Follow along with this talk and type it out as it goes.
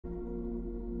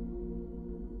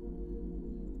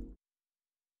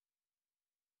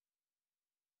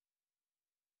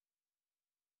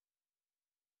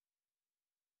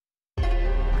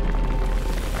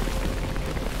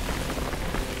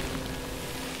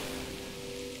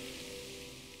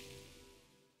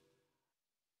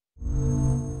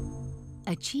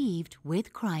Achieved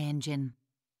with CryEngine.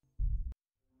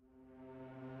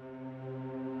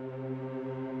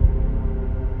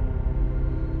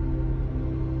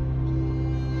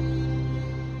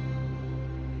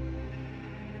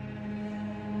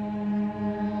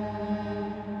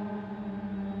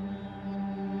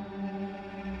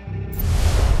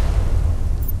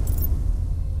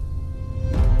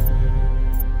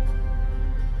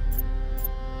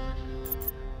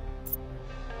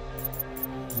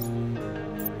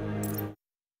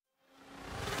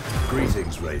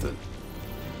 Greetings, Raven.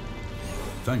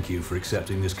 Thank you for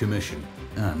accepting this commission,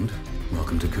 and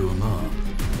welcome to Kuamar.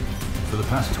 For the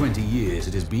past 20 years,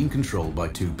 it has been controlled by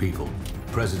two people,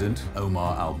 President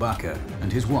Omar al-Bakr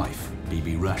and his wife,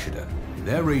 Bibi Rashida.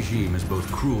 Their regime is both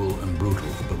cruel and brutal,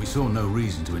 but we saw no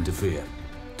reason to interfere,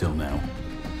 till now.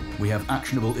 We have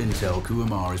actionable intel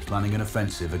Kuamar is planning an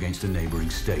offensive against a neighboring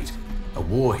state. A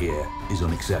war here is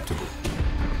unacceptable.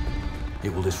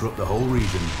 It will disrupt the whole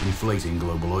region, inflating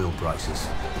global oil prices.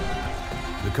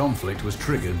 The conflict was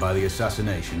triggered by the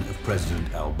assassination of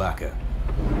President al-Bakr.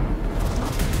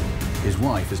 His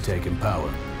wife has taken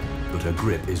power, but her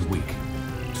grip is weak.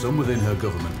 Some within her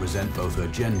government resent both her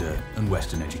gender and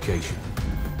Western education.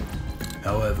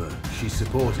 However, she's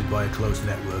supported by a close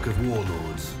network of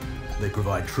warlords. They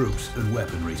provide troops and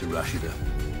weaponry to Rashida,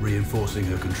 reinforcing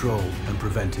her control and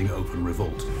preventing open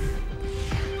revolt.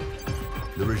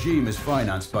 The regime is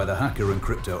financed by the hacker and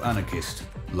crypto anarchist,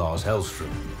 Lars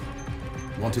Hellstrom.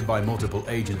 Wanted by multiple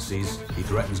agencies, he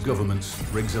threatens governments,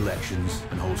 rigs elections,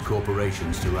 and holds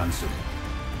corporations to ransom.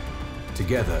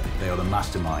 Together, they are the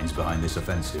masterminds behind this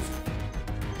offensive.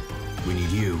 We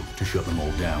need you to shut them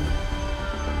all down.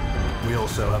 We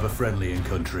also have a friendly in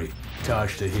country,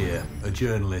 Taj Tahir, a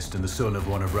journalist and the son of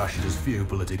one of Rashida's few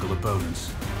political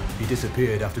opponents. He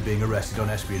disappeared after being arrested on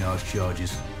espionage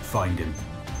charges. Find him.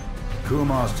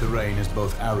 Kuamar's terrain is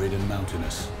both arid and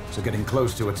mountainous, so getting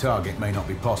close to a target may not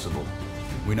be possible.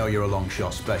 We know you're a long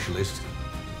shot specialist,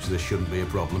 so this shouldn't be a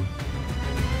problem.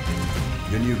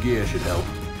 Your new gear should help,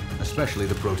 especially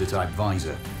the prototype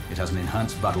visor. It has an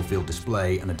enhanced battlefield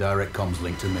display and a direct comms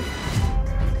link to me.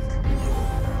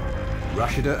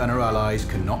 Rashida and her allies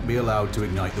cannot be allowed to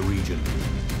ignite the region.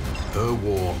 Her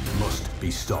war must be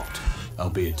stopped. I'll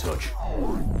be in touch.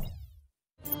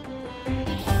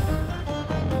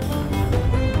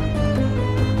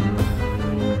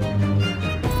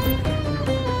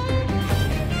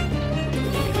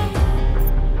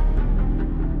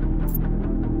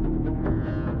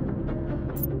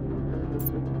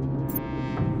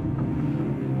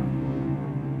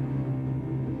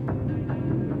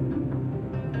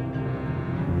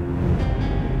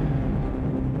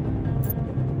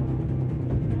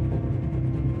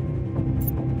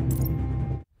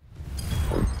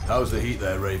 How's the heat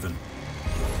there, Raven?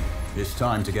 It's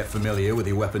time to get familiar with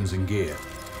your weapons and gear.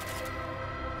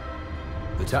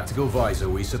 The tactical visor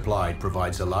we supplied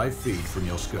provides a live feed from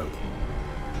your scope.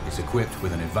 It's equipped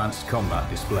with an advanced combat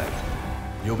display.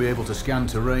 You'll be able to scan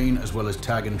terrain as well as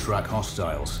tag and track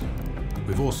hostiles.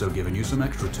 We've also given you some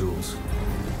extra tools.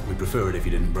 We'd prefer it if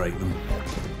you didn't break them.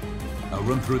 I'll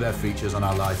run through their features on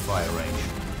our live fire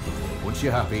range. Once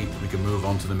you're happy, we can move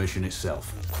on to the mission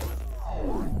itself.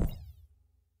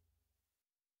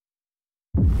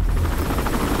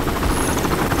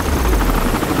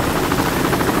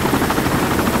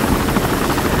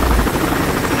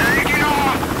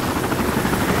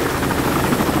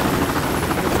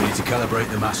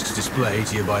 Calibrate the mask's display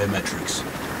to your biometrics.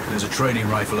 There's a training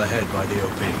rifle ahead by the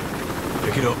OP.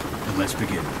 Pick it up and let's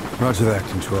begin. Roger that,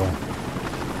 Control.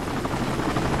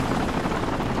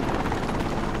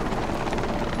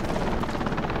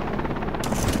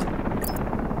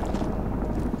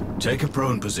 Take a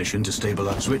prone position to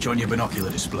stabilize. Switch on your binocular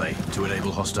display to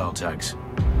enable hostile tags.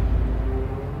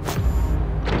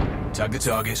 Tag the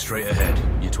target straight ahead.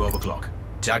 You're 12 o'clock.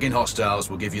 Tagging hostiles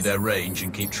will give you their range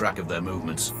and keep track of their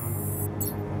movements.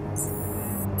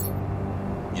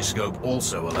 Your scope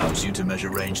also allows you to measure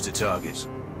range to targets.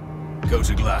 Go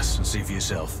to glass and see for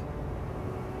yourself.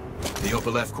 The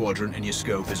upper left quadrant in your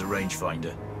scope is a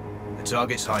rangefinder. The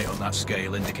target's height on that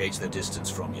scale indicates their distance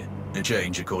from you. They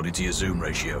change according to your zoom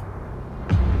ratio.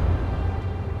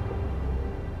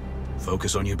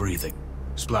 Focus on your breathing.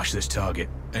 Splash this target.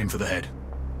 Aim for the head.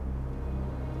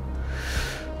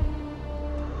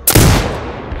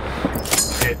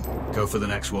 Hit. Go for the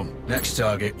next one. Next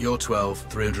target, you're 12,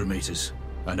 300 meters.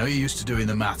 I know you're used to doing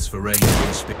the maths for range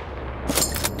and speed.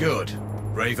 Good.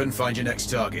 Raven, find your next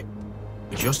target.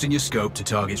 Adjusting your scope to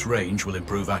target's range will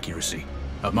improve accuracy.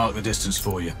 I've marked the distance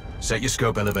for you. Set your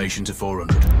scope elevation to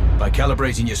 400. By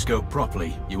calibrating your scope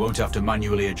properly, you won't have to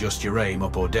manually adjust your aim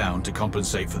up or down to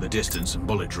compensate for the distance and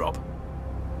bullet drop.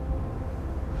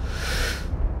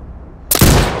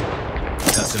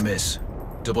 That's a miss.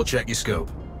 Double check your scope.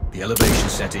 The elevation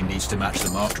setting needs to match the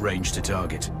marked range to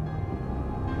target.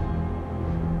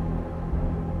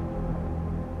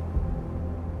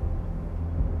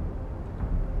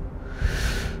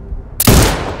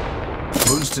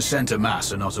 Wounds to center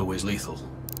mass are not always lethal.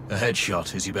 A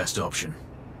headshot is your best option.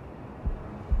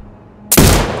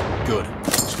 Good.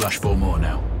 Splash 4 more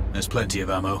now. There's plenty of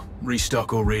ammo.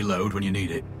 Restock or reload when you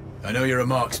need it. I know you're a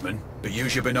marksman, but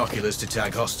use your binoculars to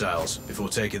tag hostiles before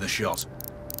taking the shot.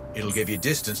 It'll give you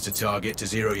distance to target to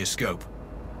zero your scope.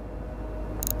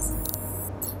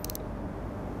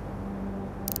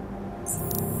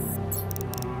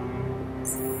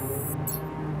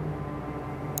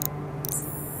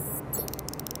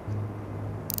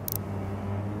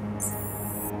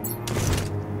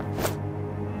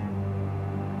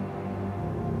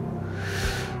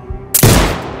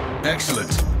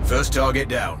 Excellent. First target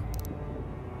down.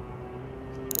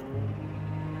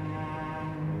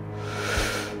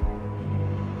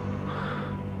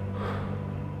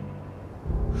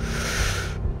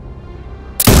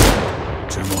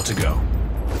 Two more to go.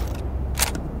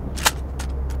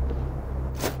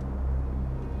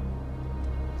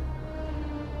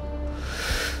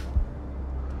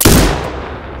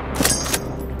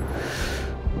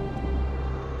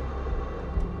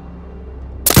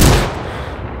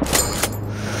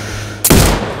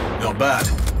 Not bad.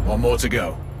 One more to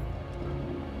go.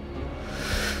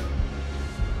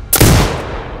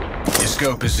 Your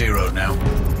scope is zeroed now.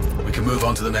 We can move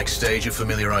on to the next stage of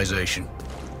familiarization.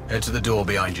 Head to the door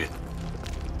behind you.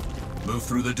 Move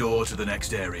through the door to the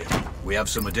next area. We have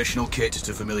some additional kit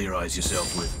to familiarize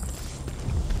yourself with.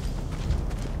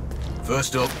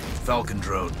 First up, Falcon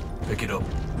drone. Pick it up.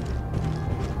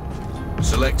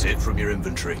 Select it from your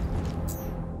inventory.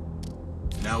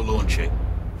 Now launch it.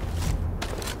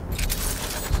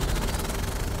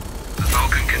 The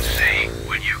Falcon can see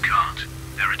when you can't.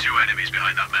 There are 2 enemies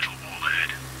behind that metal wall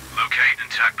ahead. Locate and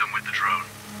tag them with the drone.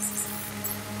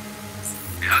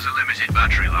 It has a limited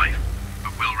battery life,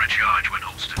 but will recharge when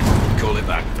holstered. Call it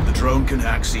back. The drone can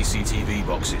hack CCTV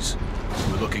boxes.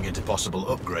 We're looking into possible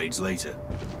upgrades later.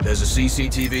 There's a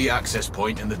CCTV access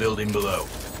point in the building below.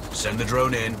 Send the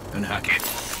drone in and hack it.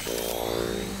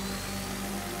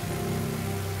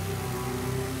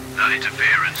 That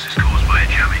interference is caused by a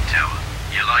jamming tower.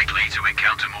 You're likely to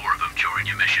encounter more of them during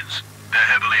your missions. They're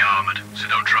heavily armored, so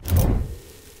don't try.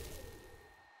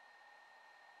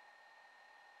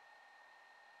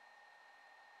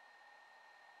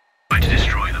 To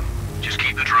destroy them. Just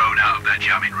keep the drone out of their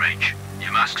jamming range.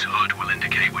 Your mask's hood will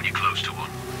indicate when you're close to one.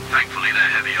 Thankfully, their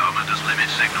heavy armor does limit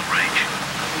signal range.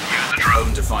 Use the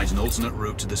drone to find an alternate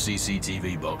route to the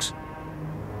CCTV box.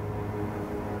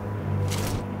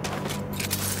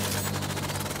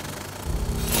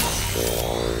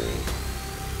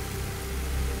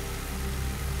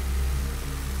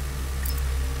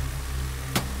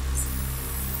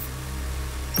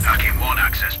 Hacking one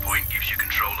access point gives you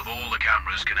control of all the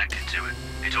cameras connected to it.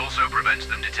 It also prevents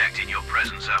them detecting your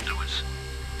presence afterwards.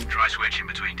 Try switching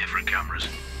between different cameras.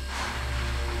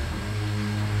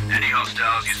 Any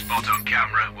hostiles you spot on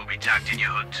camera will be tagged in your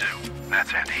HUD too.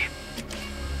 That's handy.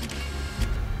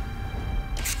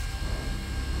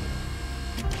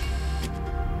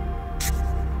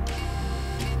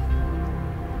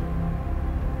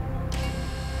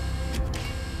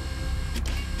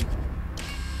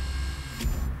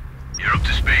 You're up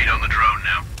to speed on the drone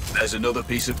now. There's another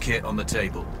piece of kit on the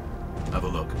table. Have a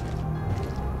look.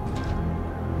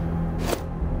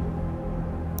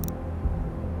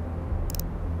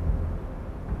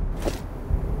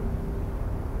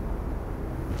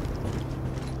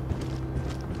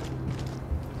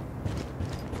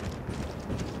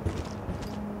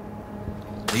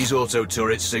 These auto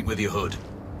turrets sync with your HUD.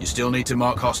 You still need to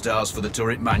mark hostiles for the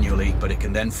turret manually, but it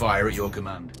can then fire at your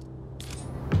command.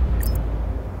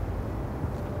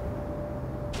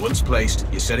 Once placed,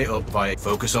 you set it up by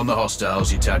focus on the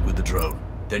hostiles you tag with the drone.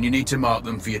 Then you need to mark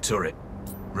them for your turret.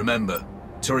 Remember,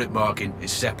 turret marking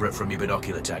is separate from your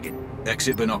binocular tagging.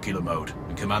 Exit binocular mode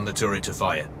and command the turret to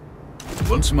fire.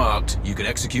 Once marked, you can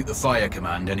execute the fire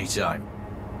command anytime.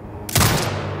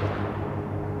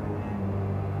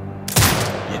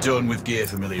 You're done with gear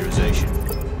familiarization.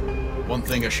 One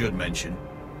thing I should mention,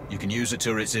 you can use the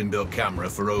turret's inbuilt camera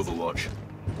for overwatch,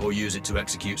 or use it to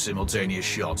execute simultaneous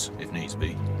shots if needs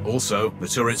be. Also, the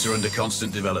turrets are under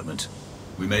constant development.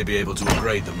 We may be able to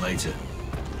upgrade them later.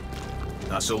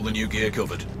 That's all the new gear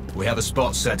covered. We have a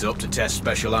spot set up to test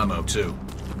special ammo too.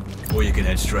 Or you can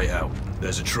head straight out.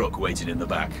 There's a truck waiting in the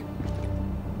back.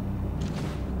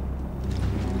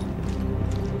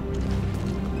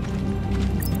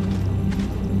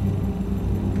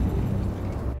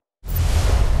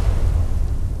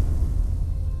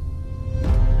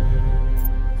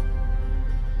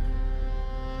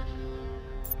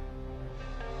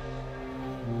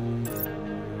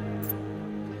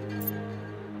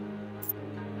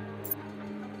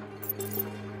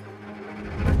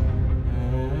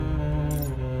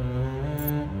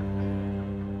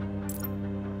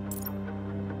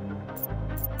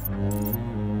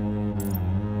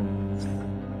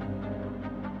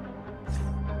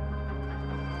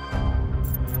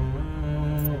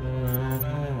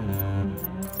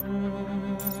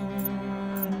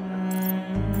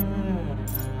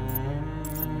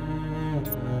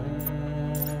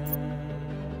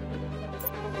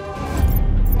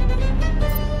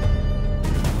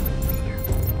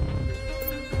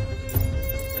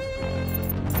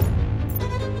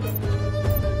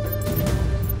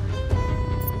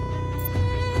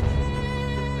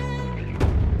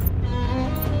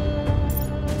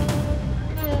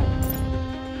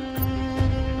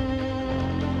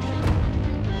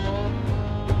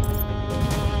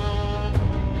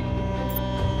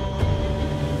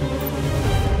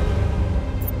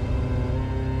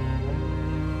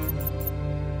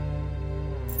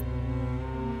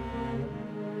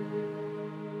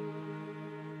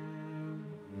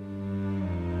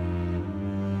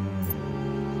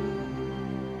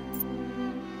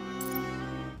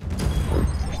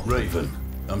 Raven,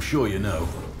 I'm sure you know,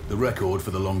 the record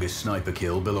for the longest sniper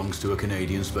kill belongs to a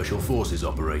Canadian Special Forces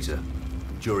operator.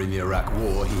 During the Iraq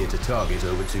War, he hit a target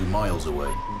over 2 miles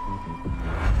away.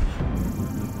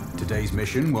 Today's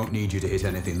mission won't need you to hit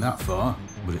anything that far,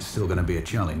 but it's still going to be a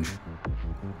challenge.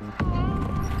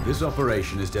 This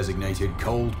operation is designated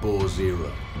Cold Bore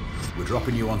Zero. We're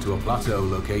dropping you onto a plateau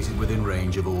located within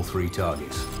range of all 3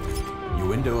 targets. Your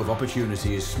window of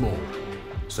opportunity is small,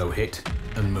 so hit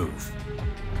and move.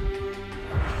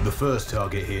 The first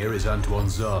target here is ANTWAN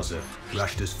ZARZA,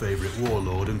 Rashta's favourite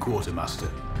warlord and quartermaster.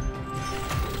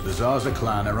 The ZARZA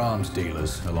clan are arms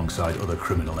dealers alongside other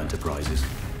criminal enterprises.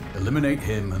 Eliminate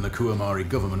him and the Kuamari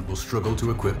government will struggle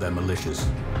to equip their militias.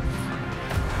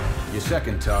 Your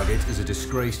second target is a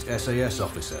disgraced SAS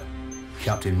officer,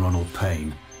 Captain Ronald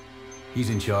Payne.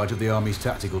 He's in charge of the Army's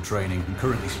tactical training and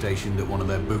currently stationed at one of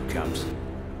their boot camps.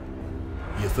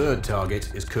 Your third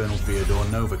target is Colonel Fyodor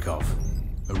Novikov,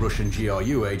 a Russian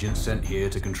GRU agent sent here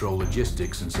to control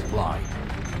logistics and supply.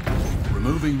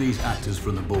 Removing these actors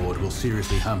from the board will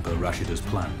seriously hamper Rashida's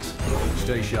plans.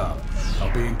 Stay sharp.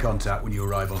 I'll be in contact when you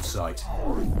arrive on site.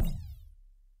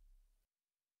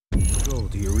 Joel,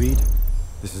 do you read?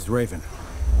 This is Raven.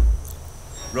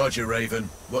 Roger, Raven.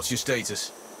 What's your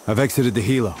status? I've exited the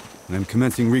helo, and I'm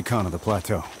commencing recon of the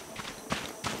plateau.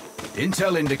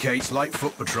 Intel indicates light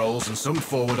foot patrols and some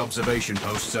forward observation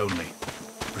posts only.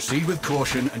 Proceed with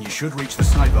caution and you should reach the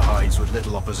sniper hides with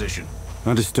little opposition.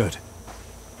 Understood.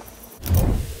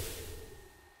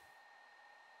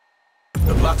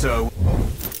 The plateau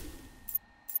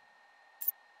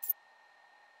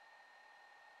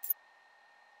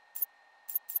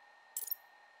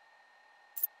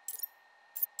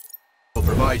will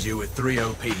provide you with 3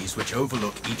 OPs which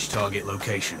overlook each target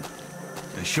location.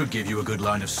 They should give you a good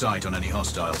line of sight on any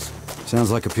hostiles.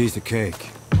 Sounds like a piece of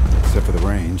cake, except for the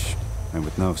range. And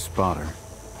with no spotter.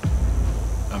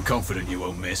 I'm confident you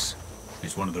won't miss.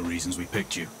 It's one of the reasons we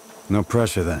picked you. No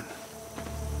pressure then.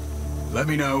 Let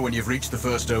me know when you've reached the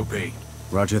first OP.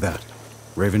 Roger that.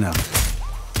 Raven out.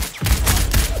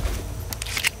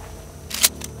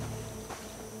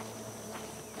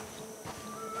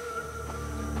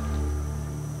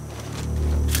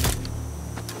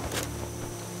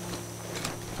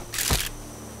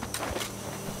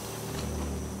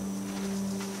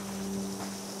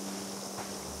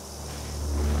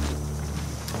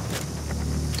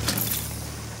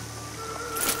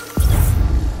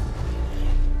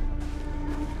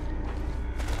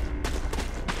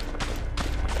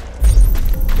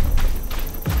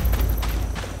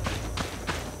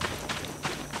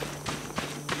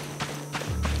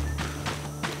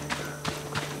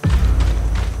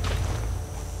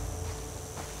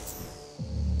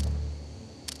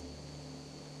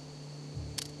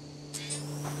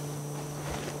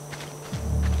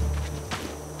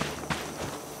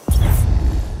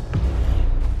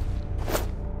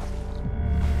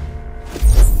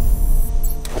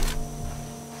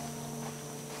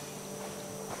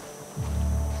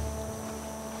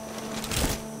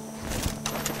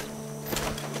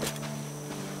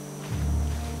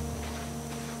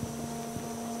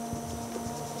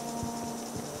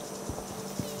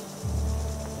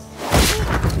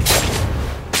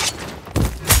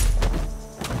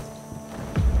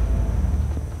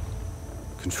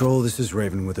 Control, this is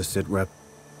Raven with a sit rep.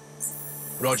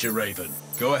 Roger, Raven.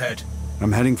 Go ahead.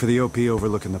 I'm heading for the OP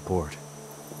overlooking the port.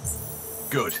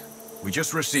 Good. We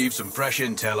just received some fresh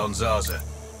intel on ZARZA.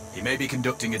 He may be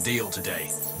conducting a deal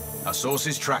today. Our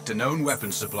sources tracked a known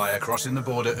weapons supplier crossing the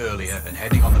border earlier and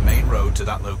heading on the main road to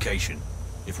that location.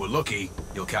 If we're lucky,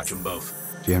 you'll catch them both.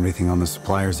 Do you have anything on the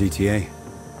supplier's ETA?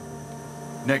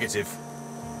 Negative.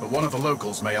 But one of the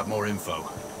locals may have more info.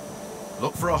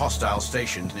 Look for a hostile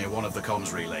stationed near one of the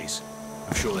comms relays.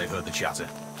 I'm sure they've heard the chatter.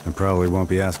 I probably won't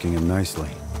be asking him nicely.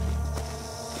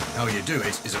 How you do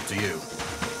it is up to you.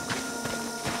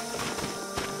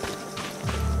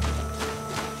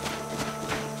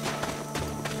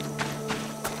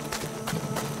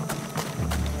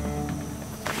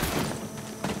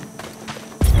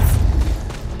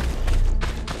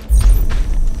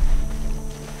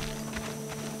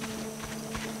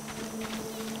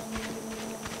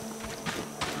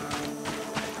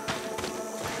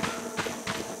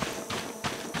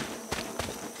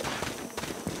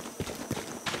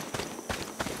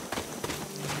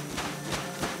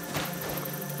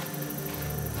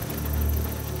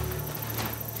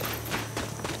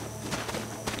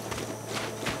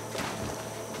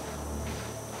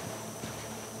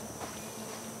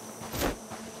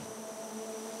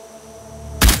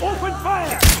 Open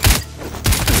fire!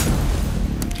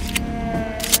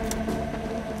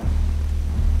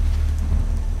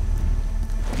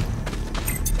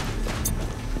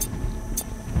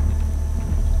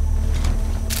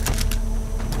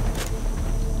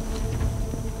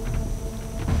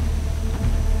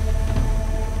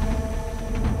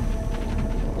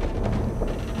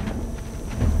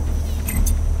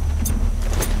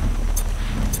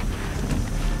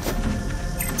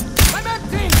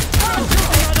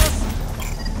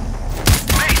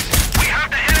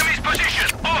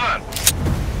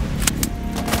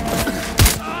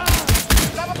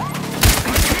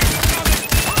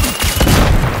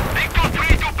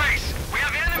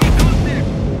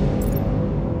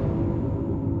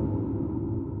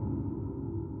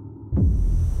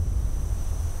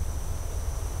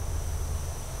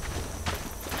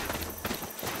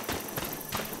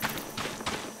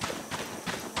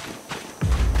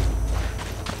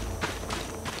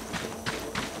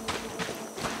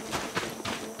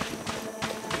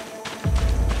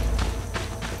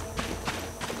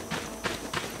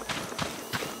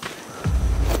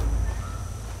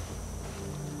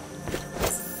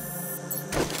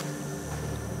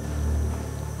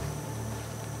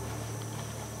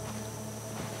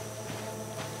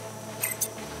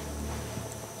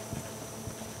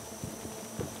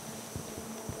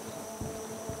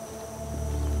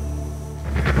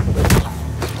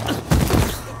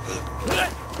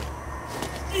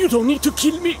 You don't need to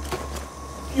kill me.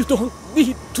 You don't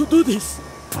need to do this.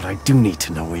 But I do need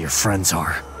to know where your friends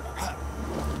are.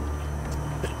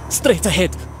 Straight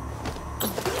ahead.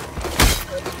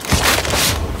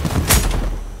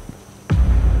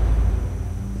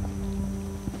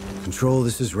 Control,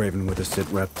 this is Raven with a sit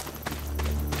rep.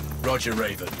 Roger,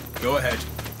 Raven. Go ahead.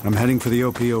 I'm heading for the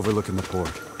OP overlooking the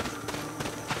port.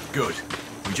 Good.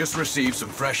 We just received some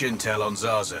fresh intel on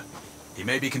ZARZA. He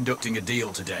may be conducting a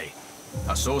deal today.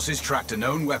 Our sources tracked a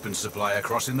known weapons supplier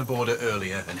crossing the border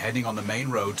earlier and heading on the main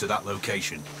road to that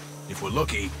location. If we're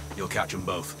lucky, you'll catch them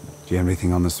both. Do you have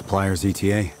anything on the supplier's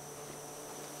ETA?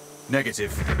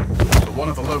 Negative. But one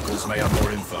of the locals may have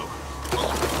more info.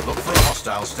 Look for a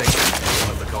hostile station near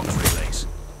one of the comms relays.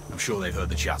 I'm sure they've heard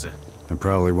the chatter. I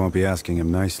probably won't be asking him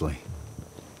nicely.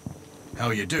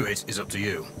 How you do it is up to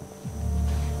you.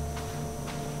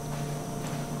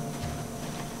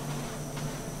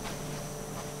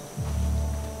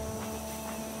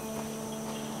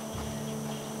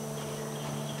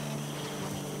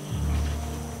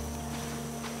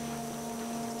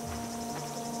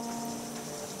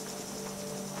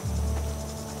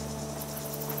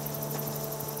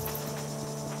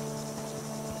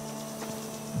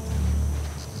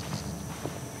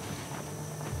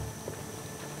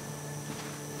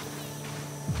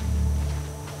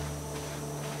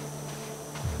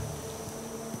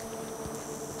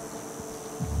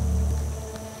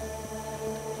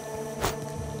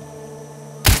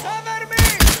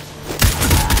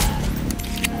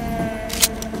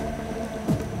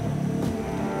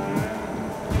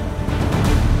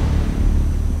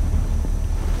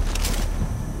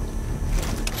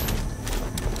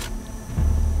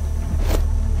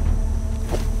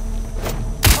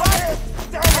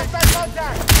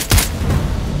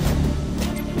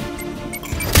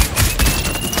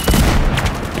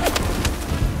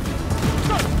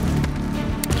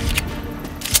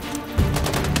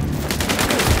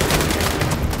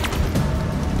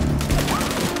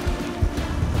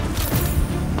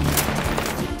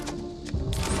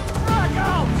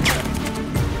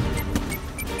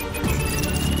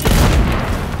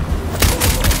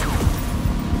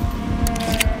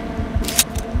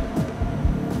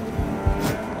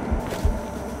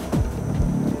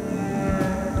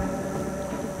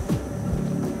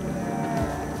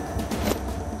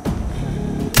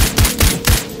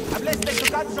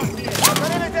 gunshot here. Our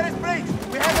perimeter is breached.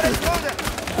 We have an intruder.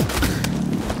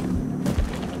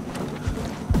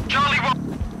 Charlie 1.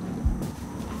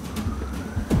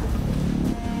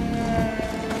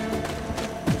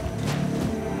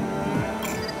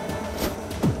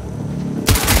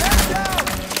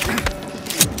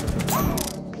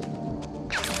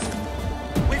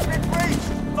 We've been breached.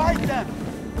 Fight them.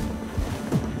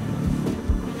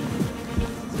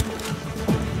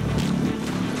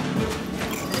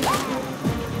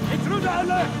 Intruder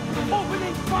alert!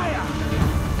 Opening fire!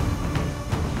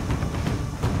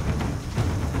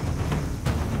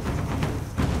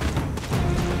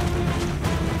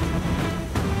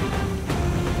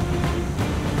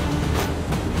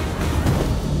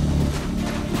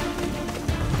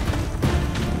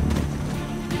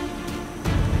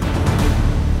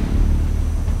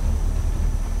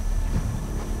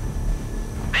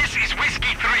 This is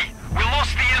Whiskey 3. We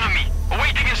lost the enemy.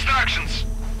 Awaiting instructions.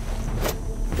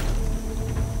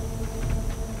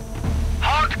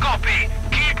 Hard copy.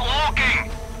 Keep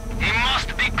looking. He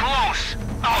must be close.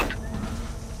 Out.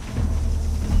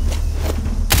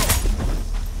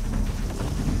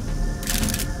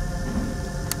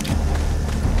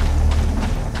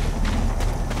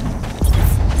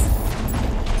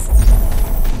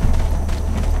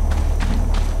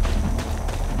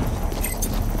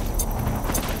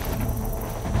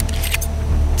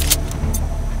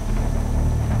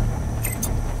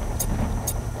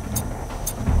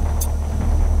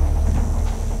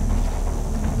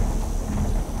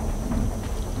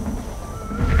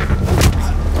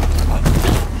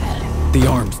 The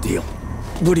arms deal.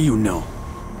 What do you know?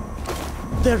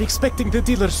 They're expecting the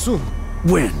dealer soon.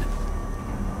 When?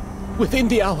 Within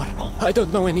the hour. I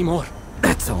don't know anymore.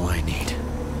 That's all I need.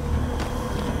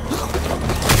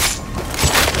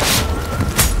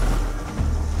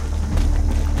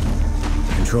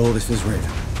 Control, this is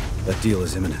Raven. That deal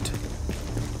is imminent.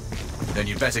 Then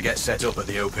you'd better get set up at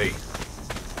the OP.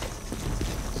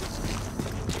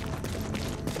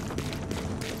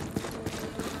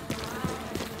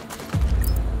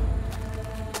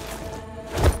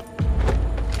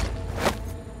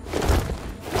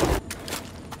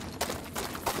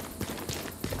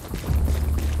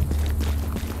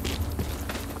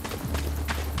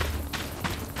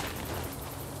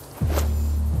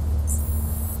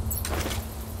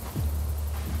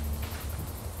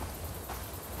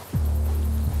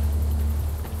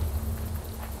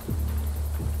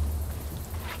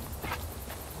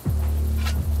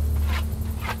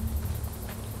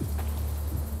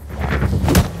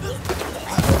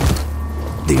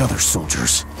 The other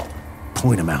soldiers.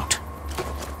 Point them out.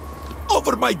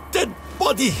 Over my dead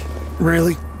body!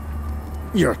 Really?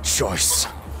 Your choice.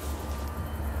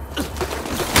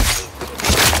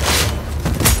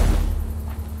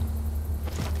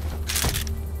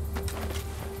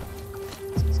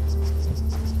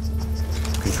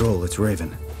 Control, it's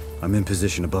Raven. I'm in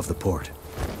position above the port.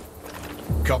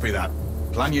 Copy that.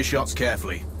 Plan your shots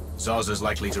carefully. ZARZA's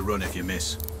likely to run if you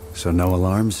miss. So no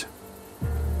alarms?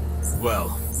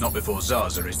 Well, not before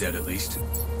ZARZA is dead at least.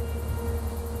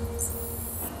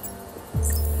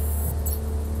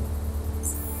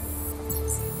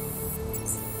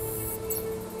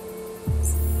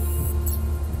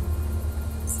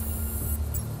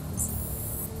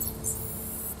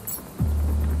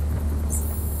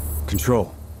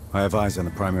 Control, I have eyes on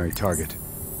the primary target.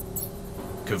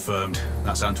 Confirmed.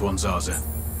 That's ANTWAN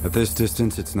ZARZA. At this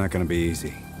distance, it's not gonna be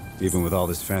easy, even with all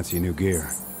this fancy new gear.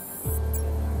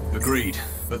 Agreed,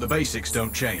 but the basics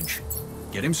don't change.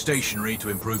 Get him stationary to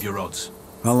improve your odds.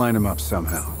 I'll line him up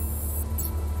somehow.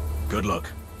 Good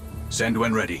luck. Send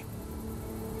when ready.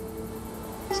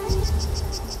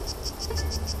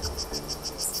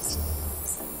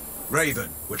 Raven,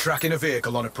 we're tracking a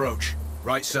vehicle on approach.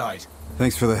 Right side.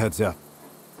 Thanks for the heads up.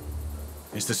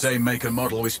 It's the same make and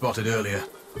model we spotted earlier.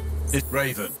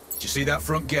 Raven, do you see that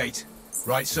front gate?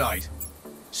 Right side.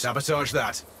 Sabotage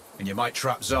that, and you might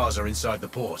trap ZARZA inside the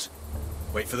port.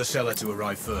 Wait for the seller to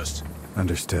arrive first.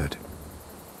 Understood.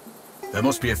 There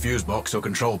must be a fuse box or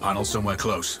control panel somewhere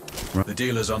close. Right. The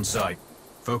dealer's on site.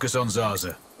 Focus on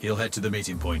ZARZA. He'll head to the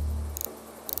meeting point.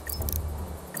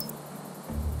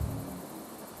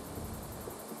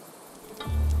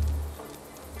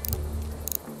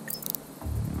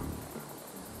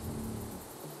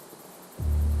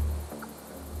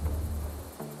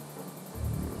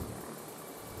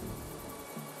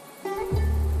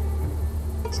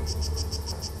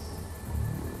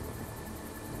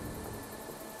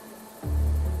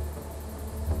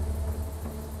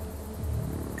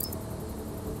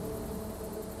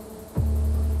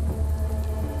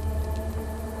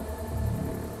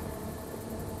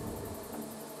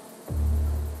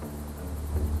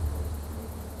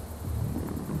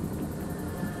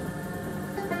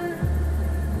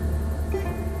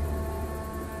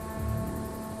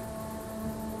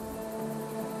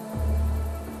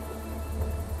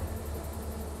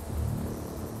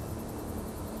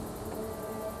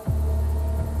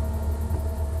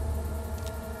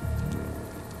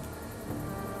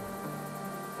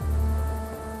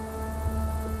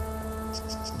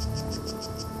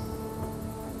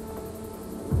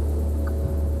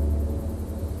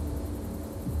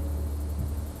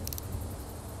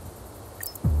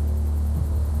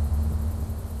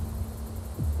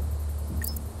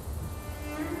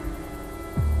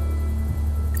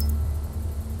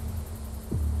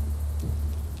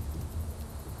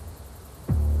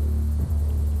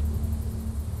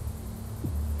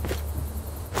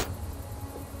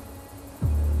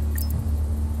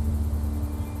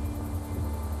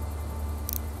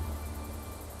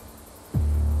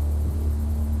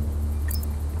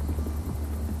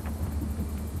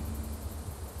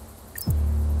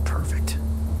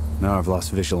 Now I've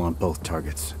lost visual on both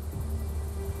targets.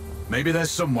 Maybe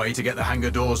there's some way to get the hangar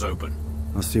doors open.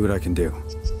 I'll see what I can do.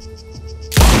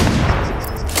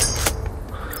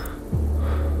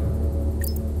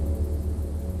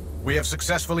 We have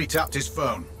successfully tapped his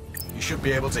phone. You should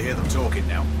be able to hear them talking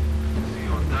now.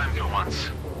 You on time for once.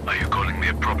 Are you calling me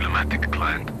a problematic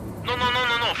client? No,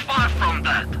 far from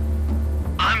that.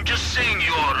 I'm just saying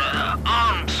your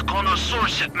arms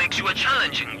connoisseurship makes you a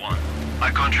challenging one. I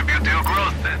contribute to your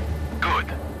growth then. Good.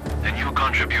 And you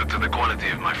contribute to the quality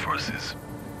of my forces.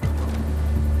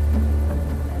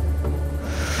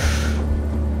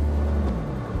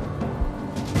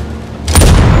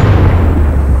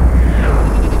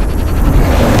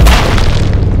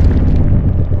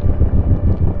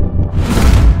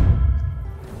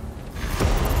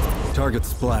 Target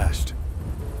splashed.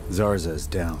 ZARZA is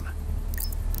down.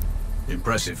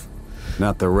 Impressive.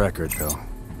 Not the record, though.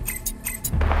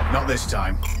 Not this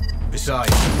time.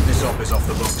 Besides, this op is off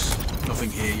the books.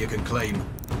 Nothing here you can claim.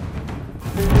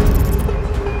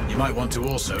 You might want to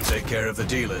also take care of the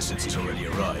dealer since he's already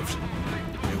arrived.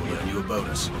 It will earn you a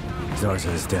bonus.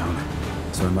 ZARZA is down,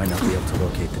 so I might not be able to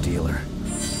locate the dealer.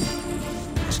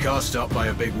 His car's stopped by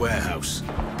a big warehouse.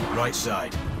 Right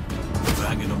side. Look for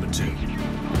hangar number 2.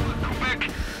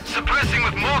 Quick! Suppressing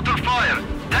with mortar fire!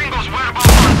 Tango's whereabouts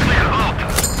are clear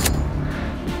out!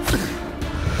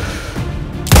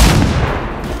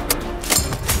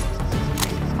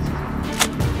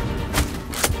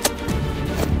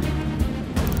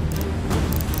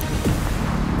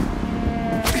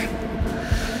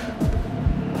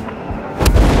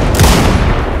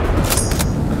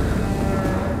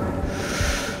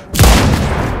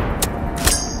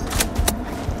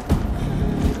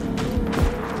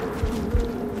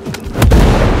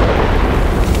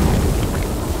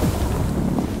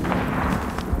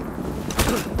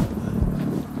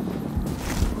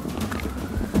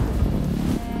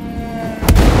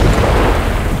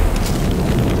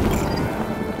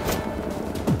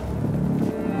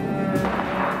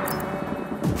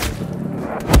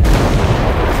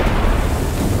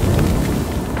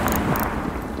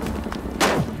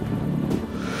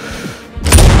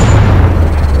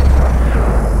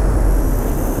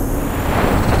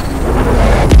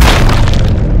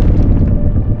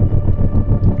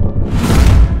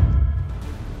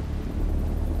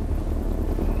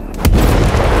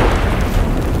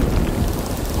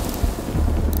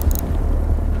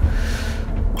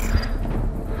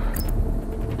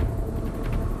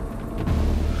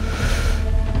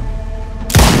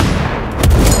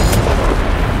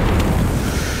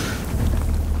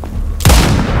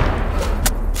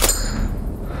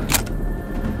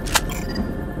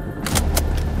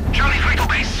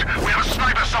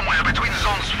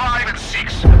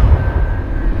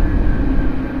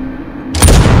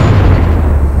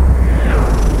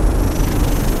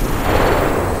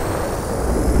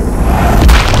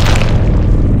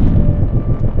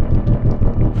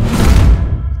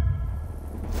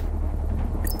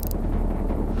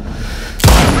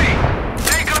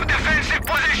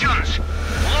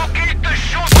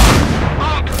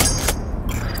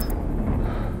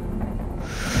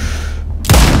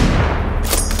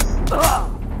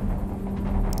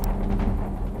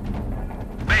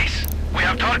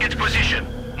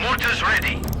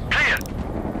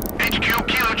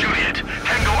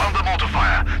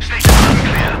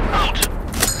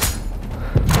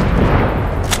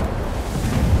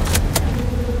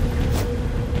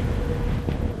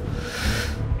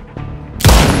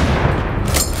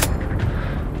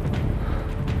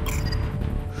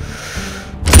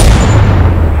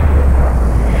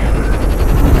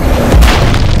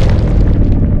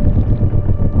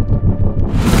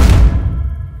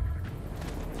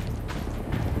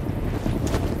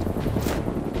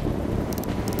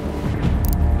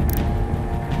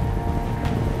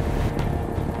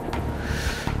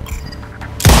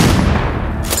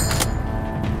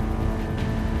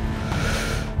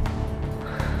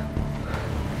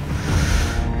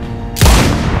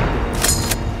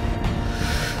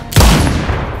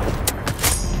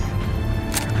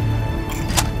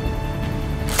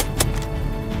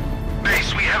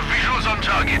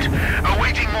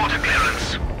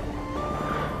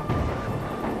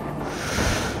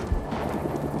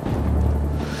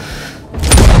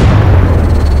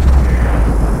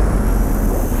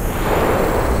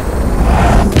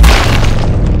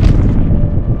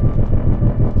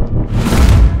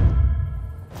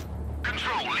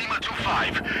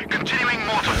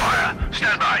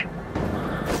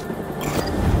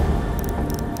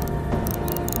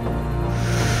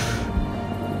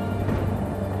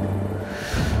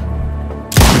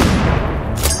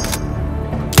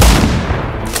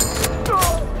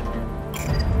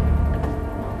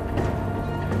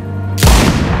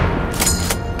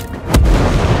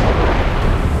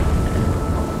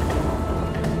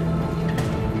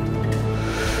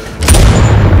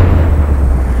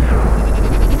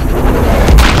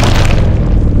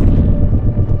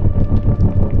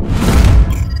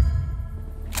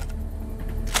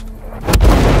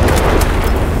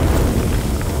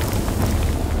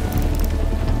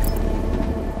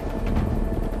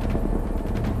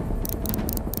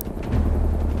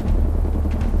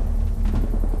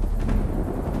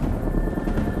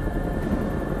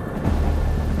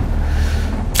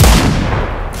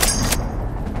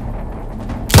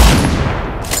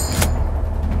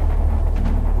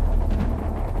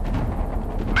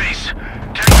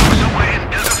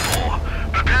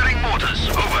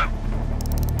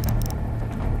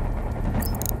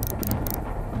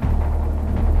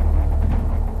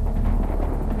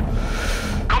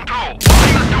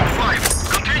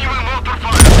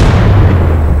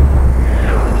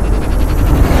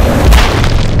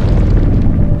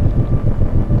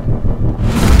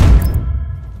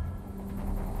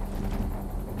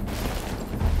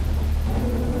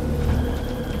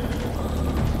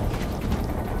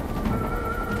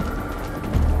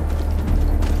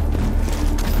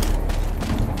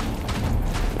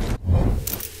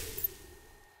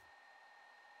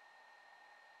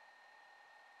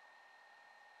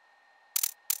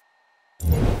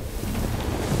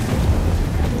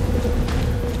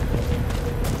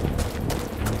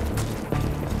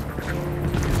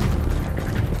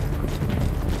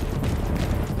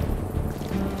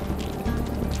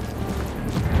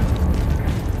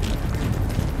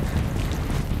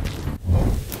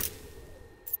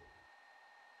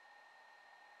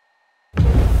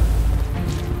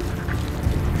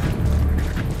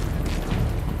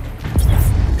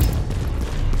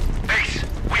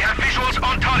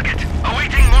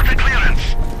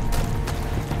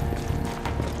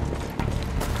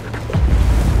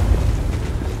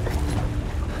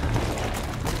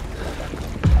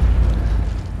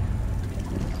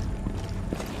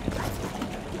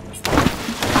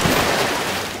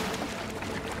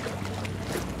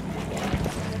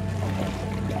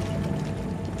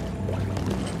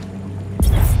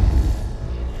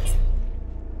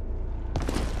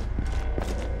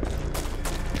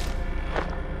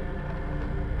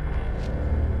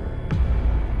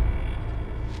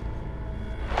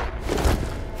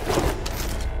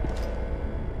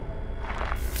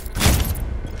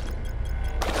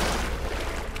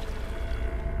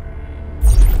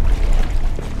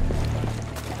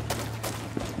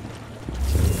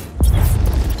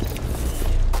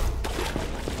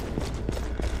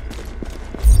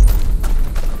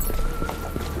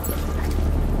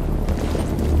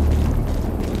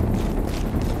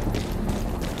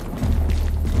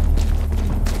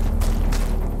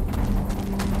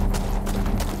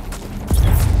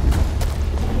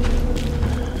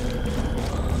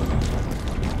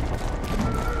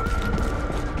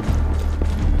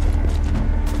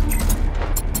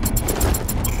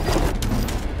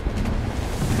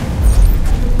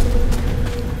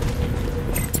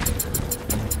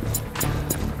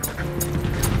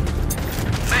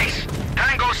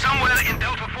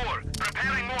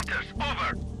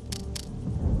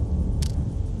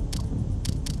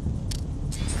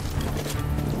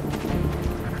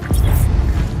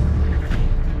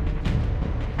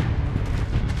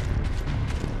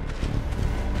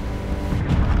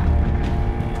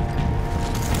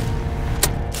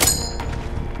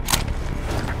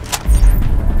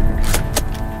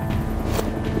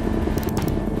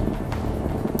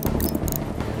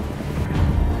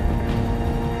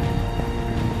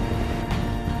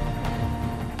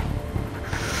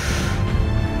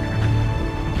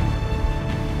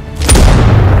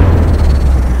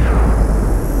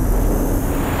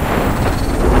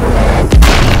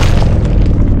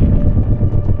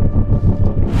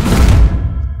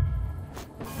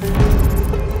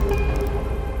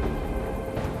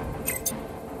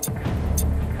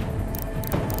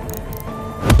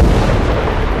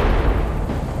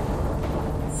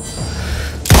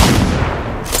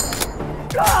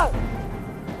 Ah!